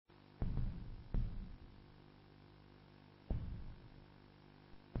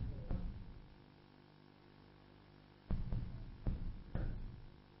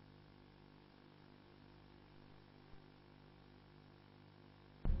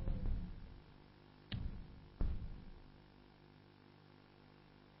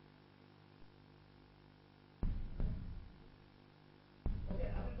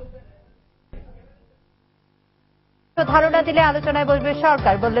ধারণা দিলে আলোচনায় বসবে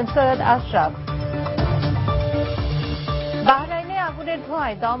সরকার, বললেন সৈয়দ আশরাফ। বাহরাইনে আগুনের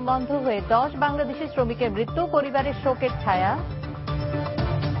ধোঁয়ায় দম বন্ধ হয়ে 10 বাংলাদেশি শ্রমিকের মৃত্যু, পরিবারের শোকের ছায়া।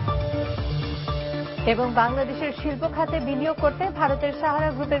 এবং বাংলাদেশের শিল্প খাতে বিনিয়োগ করতে ভারতের সাহারা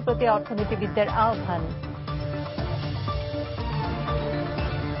গ্রুপের প্রতি অর্থনীতিবিদদের আহ্বান।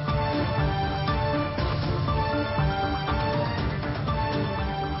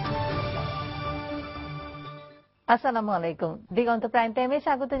 আসসালামু আলাইকুম। দিগন্ত প্রাইম টাইমে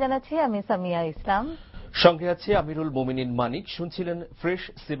স্বাগত জানাচ্ছি, আমি সামিয়া ইসলাম, সঙ্গে আছে আমিরুল মোমিনিন মানিক। শুনছিলেন ফ্রেশ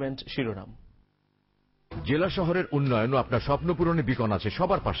সিমেন্ট শিরোনাম। জেলা শহরের উন্নয়ন ও আপনার স্বপ্ন পূরণে বিকন আছে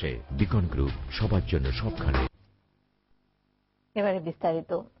সবার পাশে। বিকন গ্রুপ, সবার জন্য সবখানে। এবারে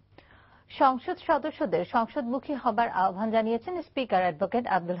বিস্তারিত। সংসদ সদস্যদের সংসদমুখী হবার আহ্বান জানিয়েছেন স্পিকার অ্যাডভোকেট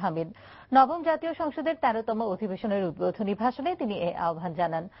আব্দুল হামিদ। নবম জাতীয় সংসদের 13তম অধিবেশনের উদ্বোধনী ভাষণে তিনি এই আহ্বান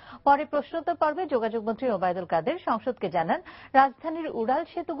জানান। পরে প্রশ্নোত্তর পর্বে যোগাযোগ মন্ত্রী ওবায়দুল কাদের সংসদকে জানান, রাজধানীর উড়াল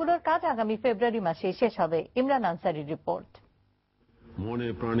সেতুগুলোর কাজ আগামী ফেব্রুয়ারি মাসেই শেষ হবে। ইমরান আনসারির রিপোর্ট। মনে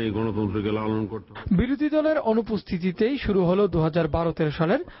প্রাণে গণতন্ত্রকে লালন করতে বিরোধী দলের অনুপস্থিতিতেই শুরু হলো 2012-13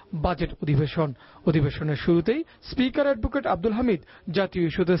 সালের বাজেট অধিবেশন। অধিবেশনের শুরুতেই স্পিকার অ্যাডভোকেট আব্দুল হামিদ জাতীয়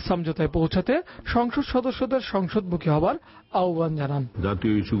ইস্যুতে সমঝোতায় পৌঁছাতে সংসদ সদস্যদের সংসদমুখী হবার আহ্বান জানান।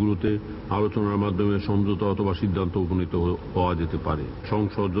 জাতীয় ইস্যুগুলোতে আলোচনার মাধ্যমে সমঝোতা অথবা সিদ্ধান্ত উপনীত হওয়া যেতে পারে।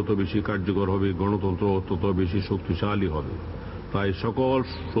 সংসদ যত বেশি কার্যকর হবে, গণতন্ত্র তত বেশি শক্তিশালী হবে। তাই সকল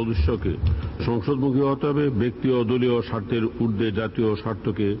সদস্যকে সংসদমুখী হতে হবে। ব্যক্তি ও দলীয় স্বার্থের ঊর্ধ্বে জাতীয়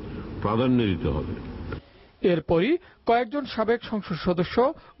স্বার্থকে প্রাধান্য দিতে হবে। এরপরই কয়েকজন সাবেক সংসদ সদস্য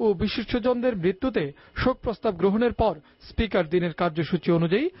ও বিশিষ্টজনদের মৃত্যুতে শোক প্রস্তাব গ্রহণের পর স্পিকার দিনের কার্যসূচি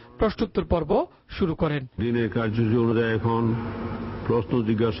অনুযায়ী প্রশ্নোত্তর পর্ব শুরু করেন। দিনের কার্যসূচি অনুযায়ী এখন প্রশ্ন,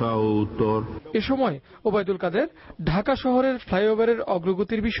 জিজ্ঞাসা ও উত্তর। এ সময় ওবায়দুল কাদের ঢাকা শহরের ফ্লাইওভারের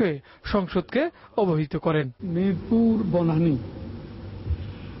অগ্রগতির বিষয়ে সংসদকে অবহিত করেন। মিরপুর বনানী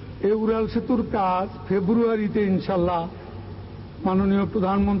এই উড়াল সেতুর কাজ ফেব্রুয়ারিতে ইনশাল্লাহ মাননীয়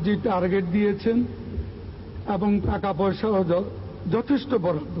প্রধানমন্ত্রী টার্গেট দিয়েছেন এবং টাকা পয়সাও যথেষ্ট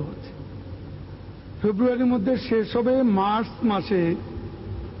বরাদ্দ আছে। ফেব্রুয়ারির মধ্যে শেষ হবে। মার্চ মাসে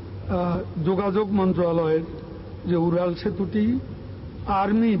যোগাযোগ মন্ত্রণালয়ের যে উড়াল সেতুটি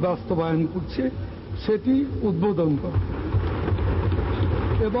আর্মি বাস্তবায়ন করছে সেটি উদ্বোধন করবে।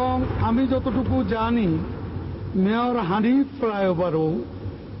 এবং আমি যতটুকু জানি মেয়র হানিফ ফ্লাইওভারও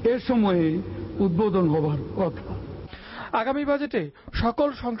এ সময়ে উদ্বোধন হবার কথা। আগামী বাজেটে সকল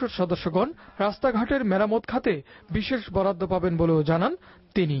সংসদ সদস্যগণ রাস্তাঘাটের মেরামত খাতে বিশেষ বরাদ্দ পাবেন বলেও জানান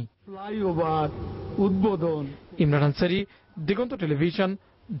তিনি। ফ্লাইওভার উদ্বোধন। ইমরান আনসারি, দিগন্ত টেলিভিশন,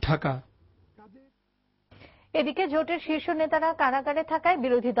 ঢাকা। এদিকে জোটের শীর্ষ নেতারা কারাগারে থাকায়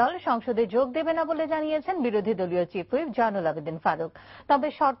বিরোধী দল সংসদে যোগ দেবে না বলে জানিয়েছেন বিরোধী দলীয় চিফ হুইপ জয়নুল আবেদিন ফারুক। তবে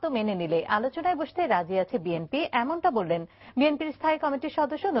শর্ত মেনে নিলে আলোচনায় বসতে রাজি আছে বিএনপি, এমনটা বললেন বিএনপির স্থায়ী কমিটির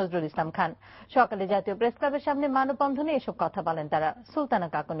সদস্য নজরুল ইসলাম খান। সকালে জাতীয় প্রেস ক্লাবের সামনে মানববন্ধনে এসব কথা বলেন তারা। সুলতানা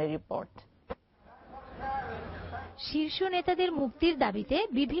কাকনের রিপোর্ট। শীর্ষ নেতাদের মুক্তির দাবিতে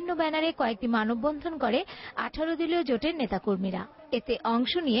বিভিন্ন ব্যানারে কয়েকটি মানববন্ধন করে 18 দলীয় জোটের নেতাকর্মীরা। এতে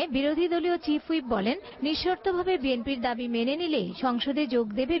অংশ নিয়ে বিরোধী দলীয় চিফ হুইপ বলেন, নিঃশর্তভাবে বিএনপির দাবি মেনে নিলেই সংসদে যোগ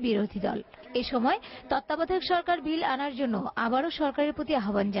দেবে বিরোধী দল। এ সময় তত্ত্বাবধায়ক সরকার বিল আনার জন্য আবারও সরকারের প্রতি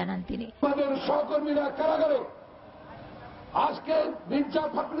আহ্বান জানান তিনি। আমাদের সহকর্মীরা কারাগারে, আজকে মির্জা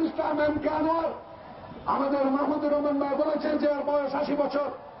ফখরুল ইসলাম এমকে আনোয়ার, আমাদের মাহমুদুর রহমান ভাই বলেছেন যে বয়স 80 বছর,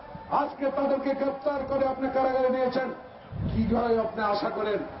 আজকে তাদেরকে গ্রেপ্তার করে আপনি কারাগারে নিয়েছেন। কি করে আপনি আশা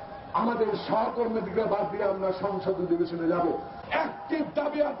করেন আমাদের সহকর্মীদেরকে বাদ দিয়ে আমরা সংসদ অধিবেশনে যাব? একটি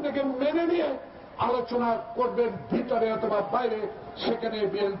দাবি আপনাকে মেনে নিয়ে আলোচনা করবেন, ভিতরে অথবা বাইরে, সেখানে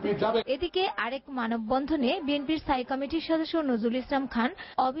বিএনপি যাবে। এদিকে আরেক মানববন্ধনে বিএনপির স্থায়ী কমিটির সদস্য নজরুল ইসলাম খান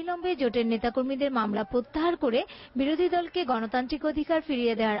অবিলম্বে জোটের নেতাকর্মীদের মামলা প্রত্যাহার করে বিরোধী দলকে গণতান্ত্রিক অধিকার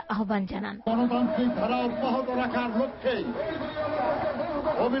ফিরিয়ে দেওয়ার আহ্বান জানান। গণতান্ত্রিক ধারা অব্যাহত রাখার লক্ষ্যে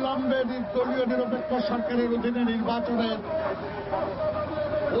অবিলম্বে দলীয় নিরপেক্ষ সরকারের অধীনে নির্বাচনের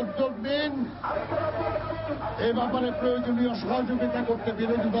উদ্যোগ দিন। এ ব্যাপারে প্রয়োজনীয় সহযোগিতা করতে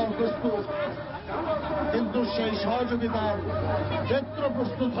বিরোধী দল প্রস্তুত, কিন্তু সেই সহযোগিতার ক্ষেত্র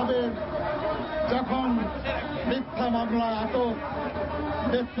প্রস্তুত হবে যখন মিথ্যা মামলায় আটক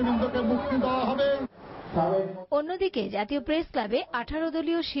ব্যক্তিবৃন্দকে মুক্তি দেওয়া হবে। অন্যদিকে জাতীয় প্রেস ক্লাবে 18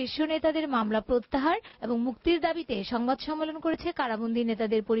 দলীয় শীর্ষ নেতাদের মামলা প্রত্যাহার এবং মুক্তির দাবিতে সংবাদ সম্মেলন করেছে কারাবন্দী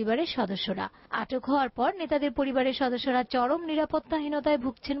নেতাদের পরিবারের সদস্যরা। আটক হওয়ার পর নেতাদের পরিবারের সদস্যরা চরম নিরাপত্তাহীনতায়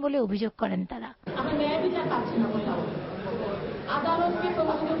ভুগছেন বলে অভিযোগ করেন তারা। আমরা ন্যায় বিচার পাচ্ছি না কোথাও। আদালতকে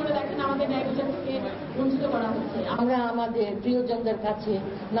প্রভাবিত করে দেখেন আমাদের ন্যায় বিচার থেকে বঞ্চিত করা হচ্ছে। আমরা আমাদের প্রিয়জনদের কাছে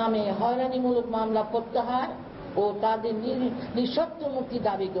নামে হয়রানিমূলক মামলা প্রত্যাহার ও তাদের নিঃশর্ত মুক্তি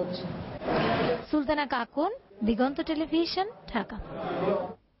দাবি করছি। সুলতানা কাকুন, দিগন্ত টেলিভিশন, ঢাকা।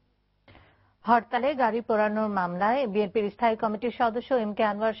 হরতালে গাড়ি পোড়ানোর মামলায় বিএনপির স্থায়ী কমিটির সদস্য এম কে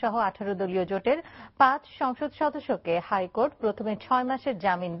আনোয়ার সহ 18 দলীয় জোটের 5 সংসদ সদস্যকে হাইকোর্ট প্রথমে 6 মাসের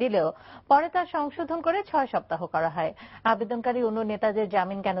জামিন দিলেও পরে তা সংশোধন করে 6 সপ্তাহ করা হয়। আবেদনকারী অন্য নেতাদের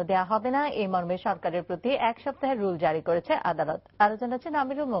জামিন কেন দেওয়া হবে না এই মর্মে সরকারের প্রতি 1 সপ্তাহের রুল জারি করেছে আদালত। আলোচনা আছেন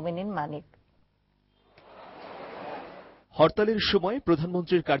আমিরুল মোমিনিন মানিক। হরতালের সময়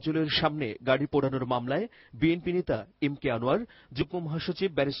প্রধানমন্ত্রীর কার্যালয়ের সামনে গাড়ি পোড়ানোর মামলায় বিএনপি নেতা এম কে আনোয়ার, যুগ্ম মহাসচিব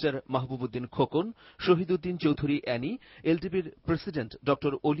barrister Mahbubuddin Khokon, Shahiduddin Chowdhury Annie, এলডিপির president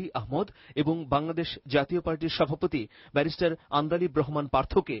doctor অলি আহমদ এবং বাংলাদেশ জাতীয় পার্টির সভাপতি ব্যারিস্টার আন্দালিব রহমান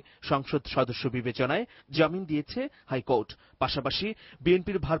পার্থকে সংসদ সদস্য বিবেচনায় জামিন দিয়েছে হাইকোর্ট। পাশাপাশি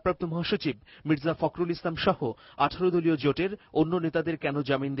বিএনপির ভারপ্রাপ্ত মহাসচিব মির্জা ফখরুল ইসলাম সহ 18 দলীয় জোটের অন্য নেতাদের কেন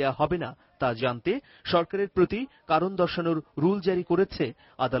জামিন দেওয়া হবে না তা জানতে সরকারের প্রতি কারণ দর্শানোর রুল জারি করেছে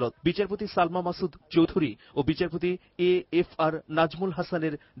আদালত। বিচারপতি সালমা মাসুদ চৌধুরী ও বিচারপতি AFR নাজমুল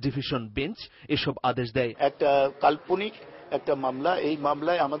হাসানের ডিভিশন বেঞ্চ এসব আদেশ দেয়। একটা কাল্পনিক একটা মামলা, এই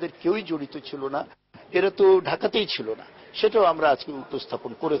মামলায় আমাদের কেউই জড়িত ছিল না, এরা তো ঢাকাতেই ছিল না, সেটাও আমরা আজকে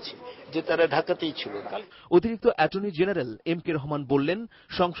উপস্থাপন করেছি যে তারা ঢাকাতেই ছিল না। অতিরিক্ত attorney general M K Rahman বললেন,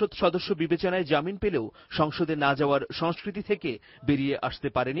 সংসদ সদস্য বিবেচনায় জামিন পেলেও সংসদে না যাওয়ার সংস্কৃতি থেকে বেরিয়ে আসতে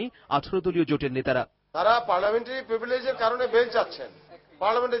পারেনি 18 দলীয় জোটের নেতারা। তারা পার্লামেন্টারি প্রিভিলেজের কারণে বেঞ্চ যাচ্ছেন,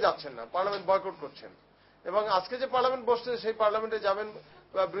 পার্লামেন্টে যাচ্ছেন না, পার্লামেন্ট বয়কট করছেন এবং আজকে যে পার্লামেন্ট বসছে সেই পার্লামেন্টে যাবেন।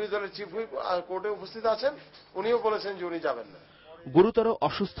 বিরোধী দলের চিফ হুইপ কোর্টে উপস্থিত আছেন, উনিও বলেছেন যে উনি যাবেন না। গুরুতর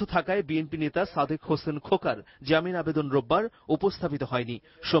অসুস্থ থাকায় বিএনপি নেতা সাদেক হোসেন খোকার জামিন আবেদন রোববার উপস্থাপিত হয়নি।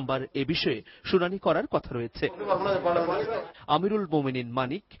 সোমবার এ বিষয়ে শুনানি করার কথা রয়েছে। আমিরুল মোমিনিন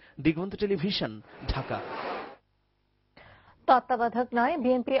মানিক, দিগন্ত টেলিভিশন, ঢাকা। তত্ত্বাবধায়ক নয়,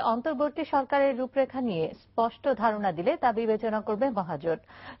 বিএনপি অন্তর্বর্তী সরকারের রূপরেখা নিয়ে স্পষ্ট ধারণা দিলে তা বিবেচনা করবে মহাজোট।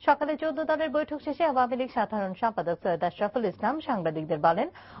 সকালে 14 দলের বৈঠক শেষে আওয়ামী লীগ সাধারণ সম্পাদক সৈয়দ আশরাফুল ইসলাম সাংবাদিকদের বলেন,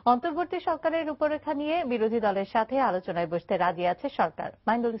 অন্তর্বর্তী সরকারের রূপরেখা নিয়ে বিরোধী দলের সাথে আলোচনায় বসতে রাজি আছে সরকার।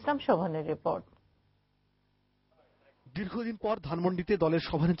 মাইনুল ইসলাম শোভনের রিপোর্ট। দীর্ঘদিন পর ধানমন্ডিতে দলের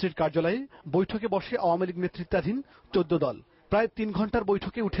সভানেত্রীর কার্যালয়ে বৈঠকে বসে আওয়ামী লীগ নেতৃত্বাধীন 14 দল। প্রায় 3 ঘন্টার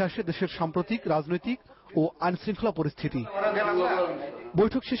বৈঠকে উঠে আসে দেশের সাম্প্রতিক রাজনৈতিক ও আইনশৃঙ্খলা পরিস্থিতি।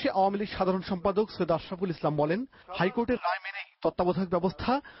 বৈঠক শেষে আওয়ামী লীগ সাধারণ সম্পাদক সৈয়দ আশরাফুল ইসলাম বলেন, হাইকোর্টের রায় মেনে তত্ত্বাবধায়ক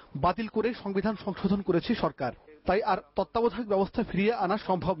ব্যবস্থা বাতিল করে সংবিধান সংশোধন করেছে সরকার, তাই আর তত্ত্বাবধায়ক ব্যবস্থা ফিরিয়ে আনা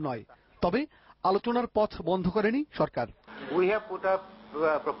সম্ভব নয়। তবে আলোচনার পথ বন্ধ করেনি সরকার। We have put a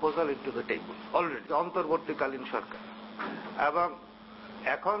proposal into the table already, অন্তর্বর্তীকালীন সরকার, এবং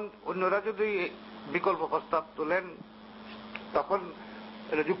এখন অন্যরা যদি বিকল্প প্রস্তাব তোলেন তখন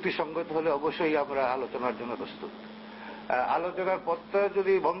এটা যুক্তিসঙ্গত হলে অবশ্যই আমরা আলোচনার জন্য প্রস্তুত। আলোচনার পথটা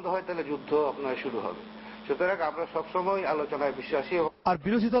যদি বন্ধ হয় তাহলে যুদ্ধ আপনার শুরু হবে। সুতরাং আমরা সবসময় আলোচনায় বিশ্বাসী। আর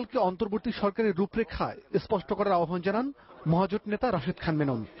বিরোধী দলকে অন্তর্বর্তী সরকারের রূপরেখায় স্পষ্ট করার আহ্বান জানান মহাজোট নেতা রাশেদ খান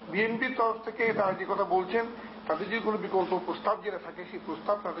মেনন। বিএনপির তরফ থেকে তারা যে কথা বলছেন, তাদের যদি কোনো বিকল্প প্রস্তাব যেটা থাকে সেই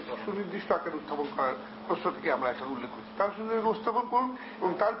প্রস্তাব তাদের সুনির্দিষ্ট আকারে উত্থাপন করার প্রশ্ন থেকে আমরা একটা উল্লেখ করছি। তার সঙ্গে উপস্থাপন করুন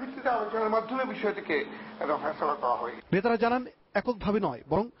এবং তার ভিত্তিতে আলোচনার মাধ্যমে বিষয়টিকে ফেসলা করা হয়। নেতারা জানান, এককভাবে নয়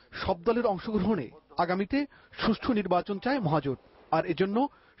বরং সব দলের অংশগ্রহণে আগামীতে সুষ্ঠু নির্বাচন চায় মহাজোট, আর এজন্য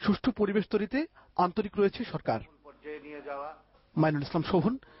সুষ্ঠু পরিবেশ তৈরিতে আন্তরিক রয়েছে সরকার। মাইনুল ইসলাম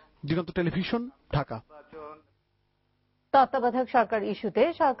শোভন, দিগন্ত টেলিভিশন, ঢাকা। তত্ত্বাবধায়ক সরকার ইস্যুতে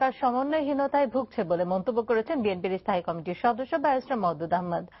সরকার সমন্বয়হীনতায় ভুগছে বলে মন্তব্য করেছেন বিএনপির স্থায়ী কমিটির সদস্য ব্যারিস্টার মওদুদ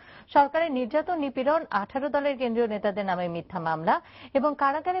আহমদ। সরকারের নির্যাতন নিপীড়ন, 18 দলের কেন্দ্রীয় নেতাদের নামে মিথ্যা মামলা এবং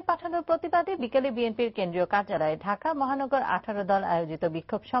কারাগারে পাঠানোর প্রতিবাদে বিকেলে বিএনপির কেন্দ্রীয় কার্যালয়ে ঢাকা মহানগর 18 দল আয়োজিত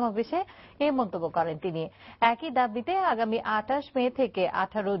বিক্ষোভ সমাবেশে এ মন্তব্য করেন তিনি। একই দাবিতে আগামী 28 মে থেকে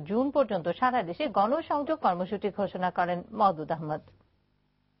 18 জুন পর্যন্ত সারা দেশে গণসংযোগ কর্মসূচি ঘোষণা করেন মওদুদ আহমদ।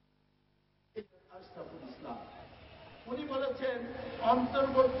 উনি বলেছেন,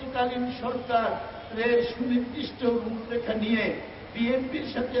 অন্তর্বর্তীকালীন সরকারের সুনির্দিষ্ট রূপরেখা নিয়ে বিএনপির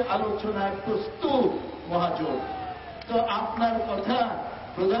সাথে আলোচনায় প্রস্তুত মহাজোট। তো আপনার কথা,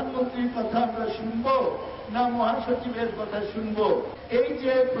 প্রধানমন্ত্রীর কথা আমরা শুনব না মহাসচিবের কথা শুনব? এই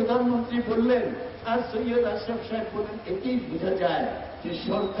যে প্রধানমন্ত্রী বললেন আর সৈয়দ আশরাফ সাহেব বললেন, এতেই বোঝা যায় যে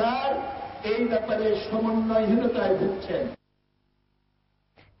সরকার এই ব্যাপারে সমন্বয়হীনতায় ভুগছেন।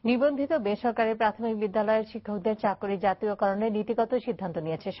 নিবন্ধিত বেসরকারি প্রাথমিক বিদ্যালয়ের শিক্ষকদের চাকরি জাতীয়করণের নীতিগত সিদ্ধান্ত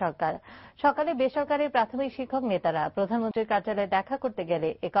নিয়েছে সরকার। সকালে বেসরকারি প্রাথমিক শিক্ষক নেতারা প্রধানমন্ত্রীর কার্যালয়ে দেখা করতে গেলে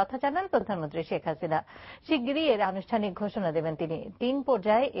একথা জানান প্রধানমন্ত্রী শেখ হাসিনা। শিগগিরই এর আনুষ্ঠানিক ঘোষণা দেবেন তিনি। 3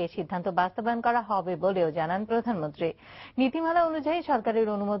 পর্যায়ে এ সিদ্ধান্ত বাস্তবায়ন করা হবে বলেও জানান প্রধানমন্ত্রী। নীতিমালা অনুযায়ী সরকারের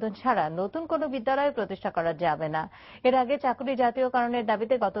অনুমোদন ছাড়া নতুন কোনো বিদ্যালয় প্রতিষ্ঠা করা যাবে না। এর আগে চাকরি জাতীয়করণের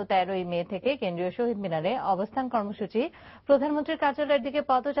দাবিতে গত 13 মে থেকে কেন্দ্রীয় শহীদ মিনারে অবস্থান কর্মসূচি, প্রধানমন্ত্রীর কার্যালয়ের দিকে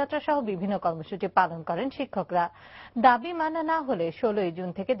পথযাত্রা সহ বিভিন্ন কর্মসূচি পালন করেন শিক্ষকরা। দাবি মানা না হলে 16 জুন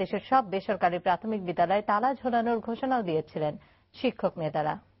থেকে দেশের সব বেসরকারি প্রাথমিক বিদ্যালয়ে তালা ঝোলানোর ঘোষণাও দিয়েছিলেন শিক্ষক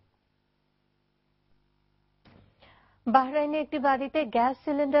নেতারা। বাহরাইনে একটি বাড়িতে গ্যাস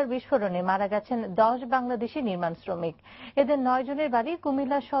সিলিন্ডার বিস্ফোরণে মারা গেছেন 10 বাংলাদেশি নির্মাণ শ্রমিক। এদের 9 জনের বাড়ি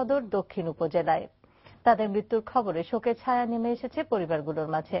কুমিল্লা সদর দক্ষিণ উপজেলায়। তাদের মৃত্যুর খবরে শোকের ছায়া নেমে এসেছে পরিবারগুলোর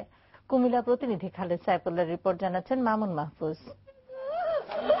মাঝে। কুমিল্লা প্রতিনিধি খালেদ সাইফুল্লাহর রিপোর্ট জানাচ্ছেন মামুন মাহফুজ।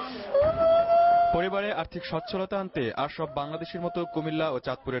 পরিবারে আর্থিক সচ্ছলতা আনতে আর সব বাংলাদেশের মতো কুমিল্লা ও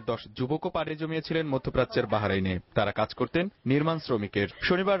চাঁদপুরের 10 যুবকও পাড়ি জমিয়েছিলেন মধ্যপ্রাচ্যের বাহরাইনে। তারা কাজ করতেন নির্মাণ শ্রমিকের।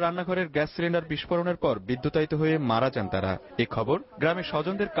 শনিবার রান্নাঘরের গ্যাস সিলিন্ডার বিস্ফোরণের পর বিদ্যুতায়িত হয়ে মারা যান তারা। এই খবর গ্রামের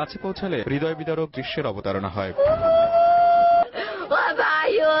স্বজনদের কাছে পৌঁছালে হৃদয় বিদারক দৃশ্যের অবতারণা হয়।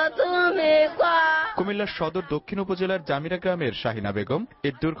 কুমিল্লার সদর দক্ষিণ উপজেলার জামিরা গ্রামের শাহিনা বেগম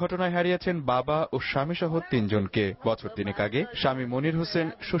এই দুর্ঘটনায় হারিয়েছেন বাবা ও স্বামী সহ 3 জনকে। বছর 3 আগে স্বামী মনির হোসেন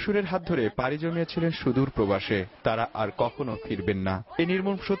শ্বশুরের হাত ধরে পাড়ি জমিয়েছিলেন সুদূর প্রবাসে। তারা আর কখনো ফিরবেন না। এই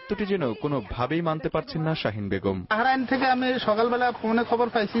নির্মম সত্যটি যেন কোনোভাবেই মানতে পারছেন না শাহিন বেগম। বাহরাইন থেকে আমি সকালবেলা ফোনে খবর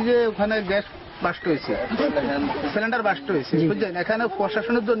পাইছি যে ওখানে গ্যাস বাস্ট হয়েছে, সিলিন্ডার বাস্ট হয়েছে, বুঝলেন। এখানে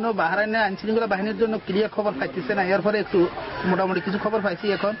প্রশাসনের জন্য বাহরাইনে আইন শৃঙ্খলা বাহিনীর জন্য ক্লিয়ার খবর পাইতেছে না। এরপরে একটু মোটামুটি কিছু খবর পাইছি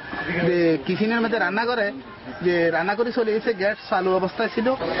এখন যে কিচেনের মধ্যে রান্না করে যে রান্না করে চলে গেছে, গ্যাস চালু অবস্থায় ছিল।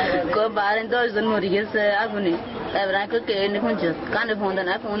 বাহরাইন 10 জন মরে গেছে আগুনে। কানে ফোন দেয়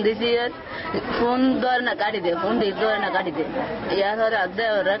না, ফোন দিয়েছি ফোন ধরে না কাটি দে, ফোন দিয়ে ধরে না কাটি দে। ইয়ার ধরে আদে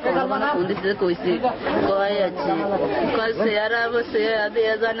ওরা কোনো ফোন দিচ্ছে কইছি কয় আছে কয় শেয়ার সে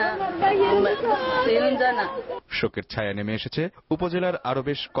দিয়ে জানা জানা। শোকের ছায়া নেমে এসেছে উপজেলার আরো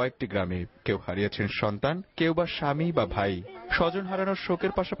বেশ কয়েকটি গ্রামে। কেউ হারিয়েছেন সন্তান, কেউ বা স্বামী বা ভাই। স্বজন হারানোর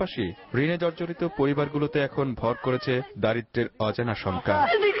শোকের পাশাপাশি ঋণে জর্জরিত পরিবারগুলোতে এখন ভর করেছে দারিদ্র্যের অজানা শঙ্কা।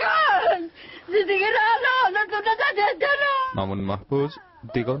 মামুন মাহফুজ,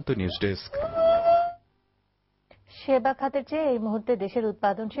 দিগন্ত নিউজ ডেস্ক। সেবা খাতের চেয়ে এই মুহূর্তে দেশের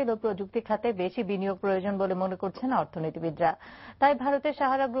উৎপাদনশীল ও প্রযুক্তি খাতে বেশি বিনিয়োগ প্রয়োজন বলে মনে করছেন অর্থনীতিবিদরা। তাই ভারতের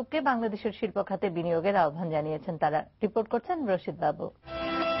সাহারা গ্রুপকে বাংলাদেশের শিল্প খাতে বিনিয়োগের আহ্বান জানিয়েছেন তারা। রিপোর্ট করছেন রশিদ বাবু।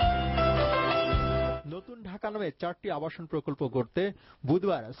 নতুন ঢাকা নামে 4টি আবাসন প্রকল্প গড়তে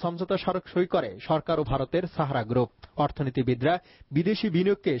বুধবার সমঝোতা স্মারক সই করে সরকার ও ভারতের সাহারা গ্রুপ। অর্থনীতিবিদরা বিদেশি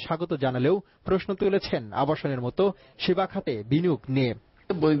বিনিয়োগকে স্বাগত জানালেও প্রশ্ন তুলেছেন আবাসনের মতো সেবা খাতে বিনিয়োগ নিয়ে।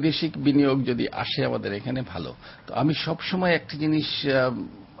 বৈদেশিক বিনিয়োগ যদি আসে আমাদের এখানে ভালো। তো আমি সবসময় একটি জিনিস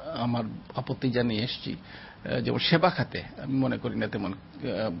আমার আপত্তি জানিয়ে এসেছি, যেমন সেবা খাতে আমি মনে করি না তেমন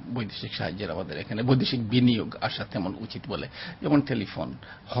বৈদেশিক সাহায্যের আমাদের এখানে বৈদেশিক বিনিয়োগ আসা তেমন উচিত বলে, যেমন টেলিফোন,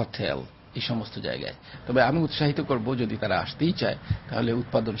 হোটেল, এই সমস্ত জায়গায়। তবে আমি উৎসাহিত করব যদি তারা আসতেই চায় তাহলে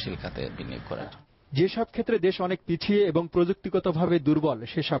উৎপাদনশীল খাতে বিনিয়োগ করার। যেসব ক্ষেত্রে দেশ অনেক পিছিয়ে এবং প্রযুক্তিগতভাবে দুর্বল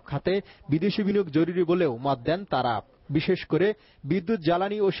সেসব খাতে বিদেশি বিনিয়োগ জরুরি বলেও মত দেন তারা। বিশেষ করে বিদ্যুৎ,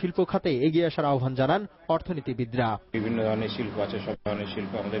 জ্বালানি ও শিল্প খাতে এগিয়ে আসার আহ্বান জানান অর্থনীতিবিদরা। বিভিন্ন ধরনের শিল্প আছে, সব ধরনের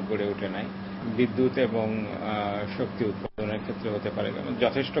শিল্প আমাদের গড়ে ওঠে নাই। বিদ্যুৎ এবং শক্তি উৎপাদনের ক্ষেত্রে হতে পারে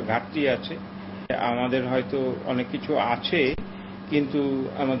যথেষ্ট ঘাটতি আছে। আমাদের হয়তো অনেক কিছু আছে কিন্তু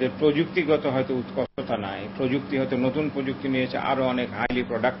আমাদের প্রযুক্তিগত হয়তো উৎকর্ষতা নাই। প্রযুক্তি হয়তো নতুন প্রযুক্তি নিয়েছে, আরো অনেক হাইলি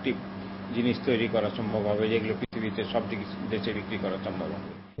প্রোডাক্টিভ জিনিস তৈরি করা সম্ভব হবে, যেগুলো পৃথিবীতে সব দেশে বিক্রি করা সম্ভব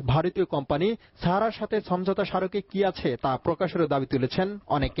হবে। ভারতীয় কোম্পানি সাহারার সাথে সমঝোতা স্মারকে কি আছে তা প্রকাশের দাবি তুলেছেন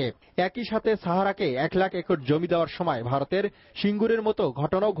অনেকে। একই সাথে সাহারাকে 1 লাখ একর জমি দেওয়ার সময় ভারতের সিঙ্গুরের মতো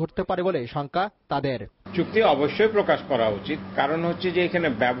ঘটনাও ঘটতে পারে বলে শঙ্কা তাদের। চুক্তি অবশ্যই প্রকাশ করা উচিত, কারণ হচ্ছে যে এখানে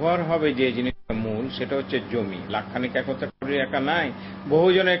ব্যবহার হবে যে জিনিসটা মূল, সেটা হচ্ছে জমি। লাখখানিক একতা করে একা নাই,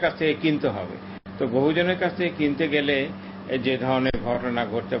 বহুজনের কাছ থেকে কিনতে হবে। তো বহুজনের কাছ থেকে কিনতে গেলে যে ধরনের ঘটনা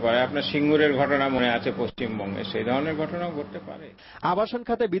ঘটতে পারে, আপনার সিঙ্গুরের ঘটনা মনে আছে পশ্চিমবঙ্গে, সেই ধরনের ঘটনাও ঘটতে পারে। আবাসন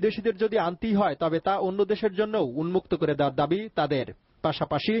খাতে বিদেশিদের যদি আনতেই হয় তবে তা অন্য দেশের জন্য উন্মুক্ত করে দেওয়ার দাবি তাদের।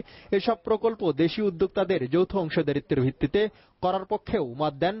 পাশাপাশি এসব প্রকল্প দেশীয় উদ্যোক্তাদের যৌথ অংশীদারিত্বের ভিত্তিতে করার পক্ষেও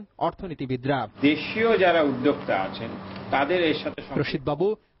মত দেন অর্থনীতিবিদরা। দেশীয় যারা উদ্যোক্তা আছেন তাদের এর সাথে। রশিদ বাবু,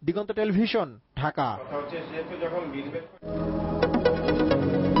 দিগন্ত টেলিভিশন, ঢাকা।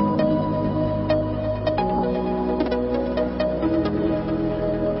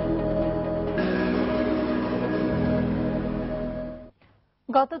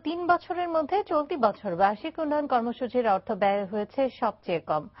 গত 3 বছরের মধ্যে চলতি বছর বার্ষিক উন্নয়ন কর্মসূচির অর্থ ব্যয় হয়েছে সবচেয়ে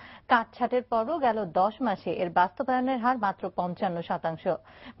কম। কাটছাঁটের পরও গেল 10 মাসে এর বাস্তবায়নের হার মাত্র 55%।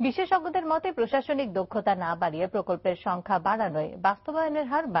 বিশেষজ্ঞদের মতে প্রশাসনিক দক্ষতা না বাড়িয়ে প্রকল্পের সংখ্যা বাড়ানোয় বাস্তবায়নের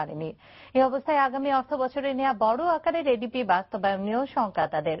হার বাড়েনি। এই অবস্থায় আগামী অর্থ বছরে নেওয়া বড় আকারের এডিপি বাস্তবায়ন নিয়েও শঙ্কা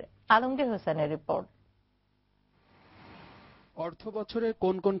তাদের। আলমগীর হোসেনের রিপোর্ট। অর্থ বছরে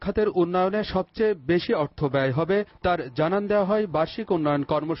কোন কোন খাতের উন্নয়নে সবচেয়ে বেশি অর্থ ব্যয় হবে তার জানান দেওয়া হয় বার্ষিক উন্নয়ন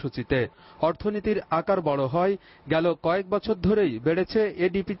কর্মসূচিতে। অর্থনীতির আকার বড় হয়, গেল কয়েক বছর ধরেই বেড়েছে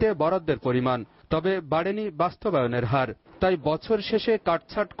এডিপিতে বরাদ্দের পরিমাণ, তবে বাড়েনি বাস্তবায়নের হার। তাই বছর শেষে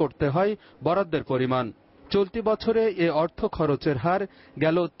কাটছাঁট করতে হয় বরাদ্দের পরিমাণ। চলতি বছরে এ অর্থ খরচের হার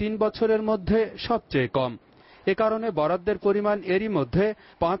গেল ৩ বছরের মধ্যে সবচেয়ে কম। এ কারণে বরাদ্দের পরিমাণ এরই মধ্যে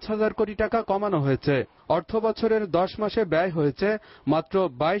 ৫,০০০ কোটি টাকা কমানো হয়েছে। অর্থ বছরের ১০ মাসে ব্যয় হয়েছে মাত্র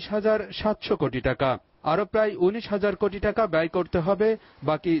 ২২,৭০০ কোটি টাকা। আরো প্রায় ১৯,০০০ কোটি টাকা ব্যয় করতে হবে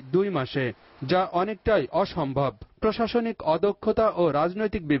বাকি ২ মাসে, যা অনেকটাই অসম্ভব। প্রশাসনিক অদক্ষতা ও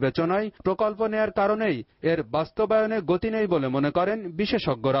রাজনৈতিক বিবেচনায় প্রকল্প নেয়ার কারণেই এর বাস্তবায়নে গতি নেই বলে মনে করেন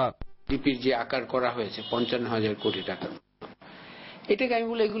বিশেষজ্ঞরা। ডিপির যে আকার করা হয়েছে ৫৫,০০০ কোটি টাকা, এটাকে আমি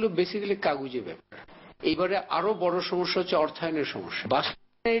বলি এগুলো বেসিক্যালি কাগজে ব্যাপার। এইবারে আরো বড় সমস্যা হচ্ছে অর্থায়নের সমস্যা।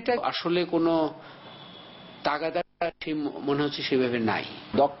 বাস্তবে এটা আসলে কোনো তাগাদা মনে হচ্ছে সেভাবে নাই।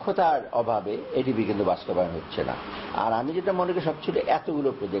 দক্ষতার অভাবে এডিপি কিন্তু বাস্তবায়ন হচ্ছে না। আর আমি যেটা মনে করি সবচেয়ে এতগুলো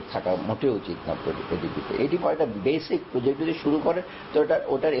প্রজেক্ট থাকা মোটেও উচিত না এডিপিতে। এডিপি একটা বেসিক প্রজেক্ট যদি শুরু করে তো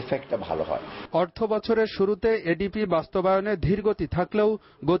ওটার এফেক্টটা ভালো হয়। অর্থ বছরের শুরুতে এডিপি বাস্তবায়নে ধীরগতি থাকলেও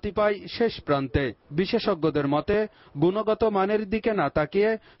গতি পায় শেষ প্রান্তে। বিশেষজ্ঞদের মতে গুণগত মানের দিকে না তাকিয়ে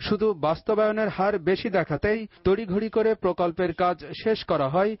শুধু বাস্তবায়নের হার বেশি দেখাতেই তড়িঘড়ি করে প্রকল্পের কাজ শেষ করা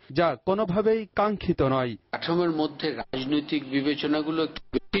হয়, যা কোনোভাবেই কাঙ্ক্ষিত নয়। কাঠামোর মধ্যে রাজনৈতিক বিবেচনাগুলো একটু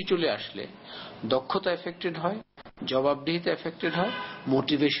বেশি চলে আসলে দক্ষতা এফেক্টেড হয়, জবাবদিহিতা এফেক্টেড হয়,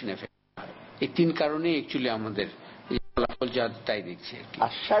 মোটিভেশন এফেক্টেড হয়। এই ৩ কারণেই অ্যাকচুয়ালি আমাদের ফলাফল যা তাই দেখছি।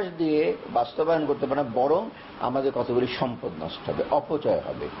 আশ্বাস দিয়ে বাস্তবায়ন করতে পারে, বরং আমাদের কতগুলি সম্পদ নষ্ট হবে, অপচয়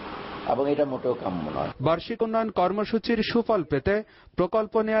হবে, এবং এটা মোটেও কাম্য নয়। বার্ষিক উন্নয়ন কর্মসূচির সুফল পেতে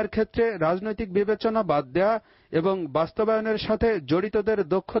প্রকল্প নেয়ার ক্ষেত্রে রাজনৈতিক বিবেচনা বাদ দেয়া এবং বাস্তবায়নের সাথে জড়িতদের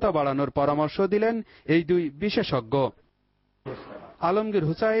দক্ষতা বাড়ানোর পরামর্শ দিলেন এই ২ বিশেষজ্ঞ। আলমগীর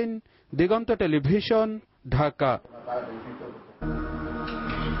হুসাইন, দিগন্ত টেলিভিশন, ঢাকা।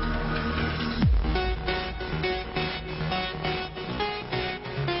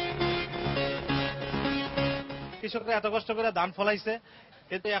 কৃষকরা এত কষ্ট করে ধান ফলাইছে,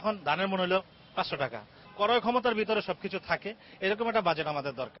 কিন্তু এখন ধানের মূল্য হলো ৫০০ টাকা। ক্রয় ক্ষমতার ভিতরে সবকিছু থাকে, এরকম একটা বাজেট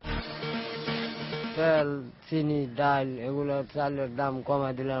আমাদের দরকার। তেল, চিনি, ডাল এগুলো চালের দাম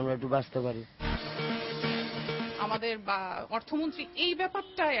কমায় দিলে আমরা একটু বাঁচতে পারি। আমাদের অর্থমন্ত্রী এই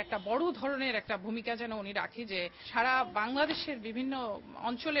ব্যাপারটায় একটা বড় ধরনের একটা ভূমিকা যেন উনি রাখে, যে সারা বাংলাদেশের বিভিন্ন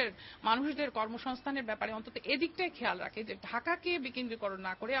অঞ্চলের মানুষদের কর্মসংস্থানের ব্যাপারে অন্তত এদিকটাই খেয়াল রাখে, যে ঢাকাকে বিকেন্দ্রীকরণ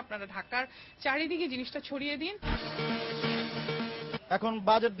না করে আপনারা ঢাকার চারিদিকে জিনিসটা ছড়িয়ে দিন। এখন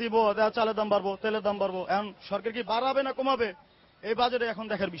বাজেট দিব, চালের দাম বাড়বো, তেলের দাম বাড়বো, এখন সরকার কি বাড়াবে না কমাবে, এই বাজেটে এখন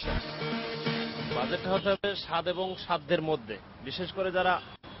দেখার বিষয়। বাজেটটা হতে হবে স্বাদ এবং সাধ্যের মধ্যে, বিশেষ করে যারা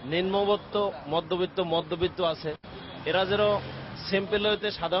নিম্নবিত্ত মধ্যবিত্ত আছে, এরা যেন সিম্পল হইতে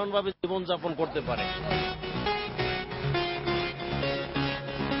সাধারণভাবে জীবনযাপন করতে পারে।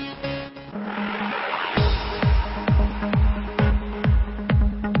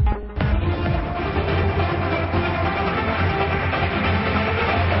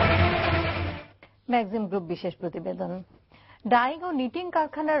 ম্যাগজিম গ্রুপ বিশেষ প্রতিবেদন। ডাইং ও নিটিং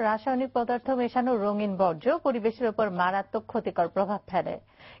কারখানার রাসায়নিক পদার্থ মেশানো রঙিন বর্জ্য পরিবেশের উপর মারাত্মক ক্ষতিকর প্রভাব ফেলে,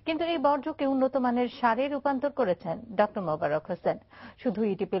 কিন্তু এই বর্জ্যকে উন্নত মানের সারে রূপান্তর করেছেন ডক্টর মোবারক হোসেন। শুধু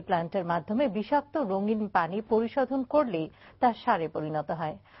ইটিপি প্ল্যান্টের মাধ্যমে বিষাক্ত রঙিন পানি পরিশোধন করলেই তা সারে পরিণত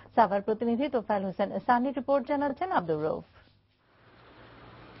হয়। সাভার প্রতিনিধি তোফায়েল হোসেন সানির রিপোর্ট জানাচ্ছেন আব্দুর রউফ।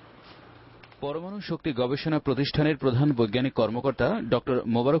 পরমাণু শক্তি গবেষণা প্রতিষ্ঠানের প্রধান বৈজ্ঞানিক কর্মকর্তা ডক্টর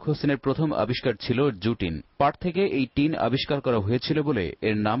মোবারক হোসেনের প্রথম আবিষ্কার ছিল জুটিন। পাট থেকে এই টিন আবিষ্কার করা হয়েছিল বলে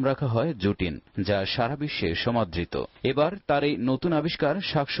এর নাম রাখা হয় জুটিন, যা সারা বিশ্বে সমাদৃত। এবার তার এই নতুন আবিষ্কার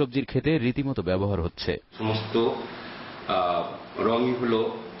শাকসবজির ক্ষেতে রীতিমতো ব্যবহার হচ্ছে। সমস্ত রঙই হল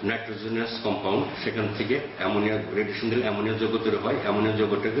নাইট্রোজেনাস কম্পাউন্ড, সেখান থেকে অ্যামোনিয়া রেডিয়েশন দিলে অ্যামোনিয়া যৌগ তৈরি হয়। অ্যামোনিয়া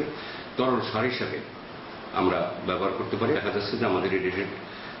যৌগটাকে তরল সার হিসাবে আমরা ব্যবহার করতে পারি। দেখা যাচ্ছে যে আমাদের রেডিয়েটেড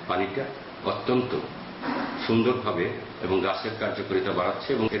পানিটা অত্যন্ত সুন্দরভাবে এবং গাছের কার্যকারিতা বাড়াচ্ছে,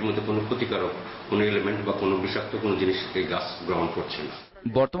 এবং এর মধ্যে কোনো ক্ষতিকারক কোনো এলিমেন্ট বা কোনো বিষাক্ত কোনো জিনিস এই গাছ গ্রহণ করছে না।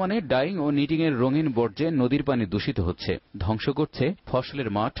 বর্তমানে ডাইং ও নিটিং এর রঙিন বর্জ্যে নদীর পানি দূষিত হচ্ছে, ধ্বংস করছে ফসলের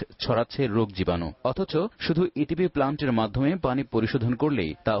মাঠ, ছড়াচ্ছে রোগ জীবাণু। অথচ শুধু ইটিপি প্লান্টের মাধ্যমে পানি পরিশোধন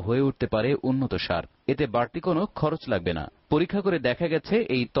করলেই তা হয়ে উঠতে পারে উন্নত সার। এতে বাড়তি কোনো খরচ লাগবে না। পরীক্ষা করে দেখা গেছে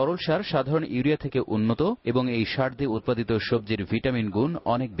এই তরল সার সাধারণ ইউরিয়া থেকে উন্নত, এবং এই সার দিয়ে উৎপাদিত সবজির ভিটামিন গুণ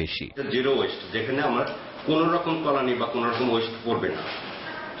অনেক বেশি। জিরো ওয়েস্ট, যেখানে আমার কোন রকম তলানি বা কোন রকম ওয়েস্ট পড়বে না,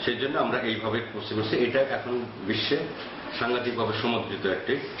 সেই জন্য আমরা এইভাবে প্রস্তুত করছি। এটা এখন বিশ্বে সাংঘাতিকভাবে সমর্থিত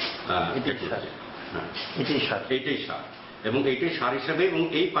একটি এইটাই সার, এবং এইটাই সার হিসাবে, এবং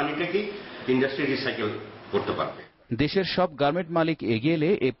এই পানিটাকে ইন্ডাস্ট্রি রিসাইকেল করতে পারবে। দেশের সব গার্মেন্ট মালিক এগিয়ে এলে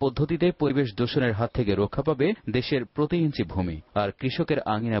এ পদ্ধতিতে পরিবেশ দূষণের হাত থেকে রক্ষা পাবে দেশের প্রতি ইঞ্চি ভূমি, আর কৃষকের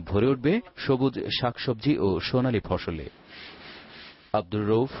আঙিনা ভরে উঠবে সবুজ শাকসবজি ও সোনালী ফসলে। আব্দুর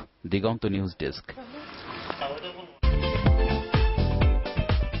রউফ, দিগন্ত নিউজ ডেস্ক।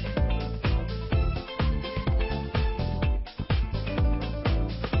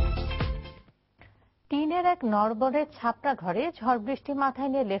 টিনের এক নড়বড়ে ছাপড়া ঘরে ঝড় বৃষ্টি মাথায়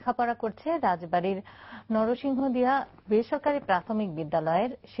নিয়ে লেখাপড়া করছে রাজবাড়ীর নরসিংহদিয়া বেসরকারি প্রাথমিক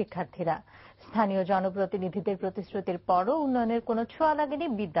বিদ্যালয়ের শিক্ষার্থীরা। স্থানীয় জনপ্রতিনিধিদের প্রতিশ্রুতির পরও উন্নয়নের কোনো ছোঁয়া লাগেনি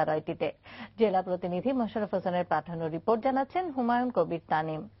বিদ্যালয়টিতে। জেলা প্রতিনিধি মোশাররফ হোসেনের পাঠানো রিপোর্ট জানাচ্ছেন হুমায়ুন কবির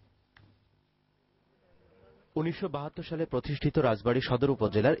তানিম। 1972 সালে প্রতিষ্ঠিত রাজবাড়ী সদর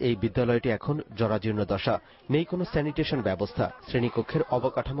উপজেলার এই বিদ্যালয়টি এখন জরাজীর্ণ দশা। নেই কোনো স্যানিটেশন ব্যবস্থা, শ্রেণীকক্ষের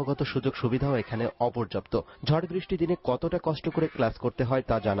অবকাঠামোগত সুযোগ সুবিধাও এখানে অপর্যাপ্ত। ঝড় বৃষ্টি দিনে কতটা কষ্ট করে ক্লাস করতে হয়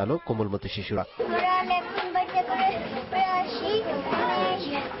তা জানালো কোমলমতি শিশুরা।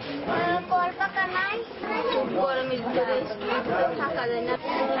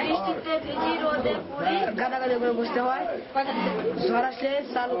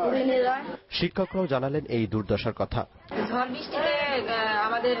 শিক্ষকরাও জানালেন এই দুর্দশার কথা। ঝড় বৃষ্টিতে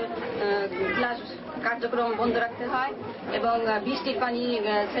আমাদের ক্লাস কার্যক্রম বন্ধ রাখতে হয় এবং বৃষ্টির পানি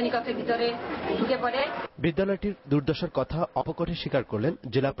শ্রেণীকক্ষের ভিতরে ঢুকে পড়ে। বিদ্যালয়টির দুর্দশার কথা অপকটে স্বীকার করলেন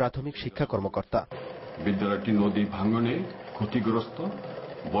জেলা প্রাথমিক শিক্ষা কর্মকর্তা। বিদ্যালয়টি নদী ভাঙনে ক্ষতিগ্রস্ত।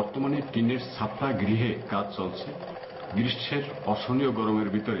 বর্তমানে টিনের ছাপড়া গৃহে কাজ চলছে। গ্রীষ্মের অসহনীয় গরমের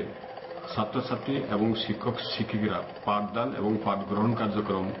ভিতরে ছাত্রছাত্রী এবং শিক্ষক শিক্ষিকারা পাঠদান এবং পাঠ গ্রহণ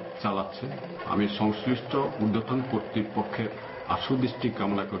কার্যক্রম চালাচ্ছে। আমি সংশ্লিষ্ট ঊর্ধ্বতন কর্তৃপক্ষের আশু দৃষ্টি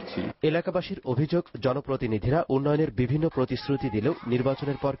কামনা করছি। এলাকাবাসীর অভিযোগ, জনপ্রতিনিধিরা উন্নয়নের বিভিন্ন প্রতিশ্রুতি দিলেও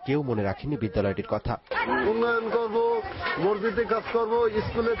নির্বাচনের পর কেউ মনে রাখেনি বিদ্যালয়টির কথা। উন্নয়ন করব, মসজিদে কাজ করব,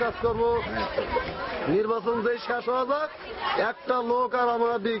 স্কুলে কাজ করব, নির্বাচন যে শেষ হওয়া যাক, একটা লোক আর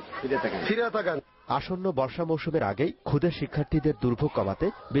আমার দিক ফিরে তাকান। আসন্ন বর্ষা মৌসুমের আগেই ক্ষুদে শিক্ষার্থীদের দুর্ভোগ কমাতে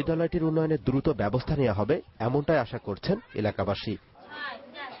বিদ্যালয়টির উন্নয়নে দ্রুত ব্যবস্থা নেওয়া হবে, এমনটাই আশা করছেন এলাকাবাসী।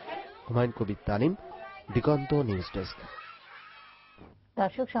 হুমায়ুন কবির তানিম, দিগন্ত নিউজ ডেস্ক।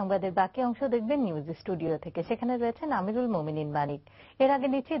 দর্শক, সংবাদের বাকি অংশ দেখবেন নিউজ স্টুডিও থেকে। সেখানে রয়েছেন আমিরুল মোমিনিন মানিক। এর আগে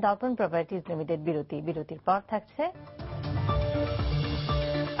নিচ্ছি দর্পণ প্রপার্টিজ লিমিটেড বিরতির পর থাকছে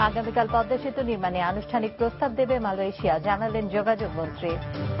আগামীকাল পদ্মা সেতু নির্মাণে আনুষ্ঠানিক প্রস্তাব দেবে মালয়েশিয়া, জানালেন যোগাযোগ মন্ত্রী।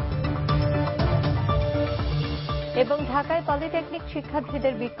 এবং ঢাকায় পলিটেকনিক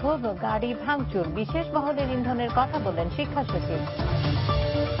শিক্ষার্থীদের বিক্ষোভ, গাড়ি ভাঙচুর, বিশেষ মহলের ইন্ধনের কথা বললেন শিক্ষা সচিব।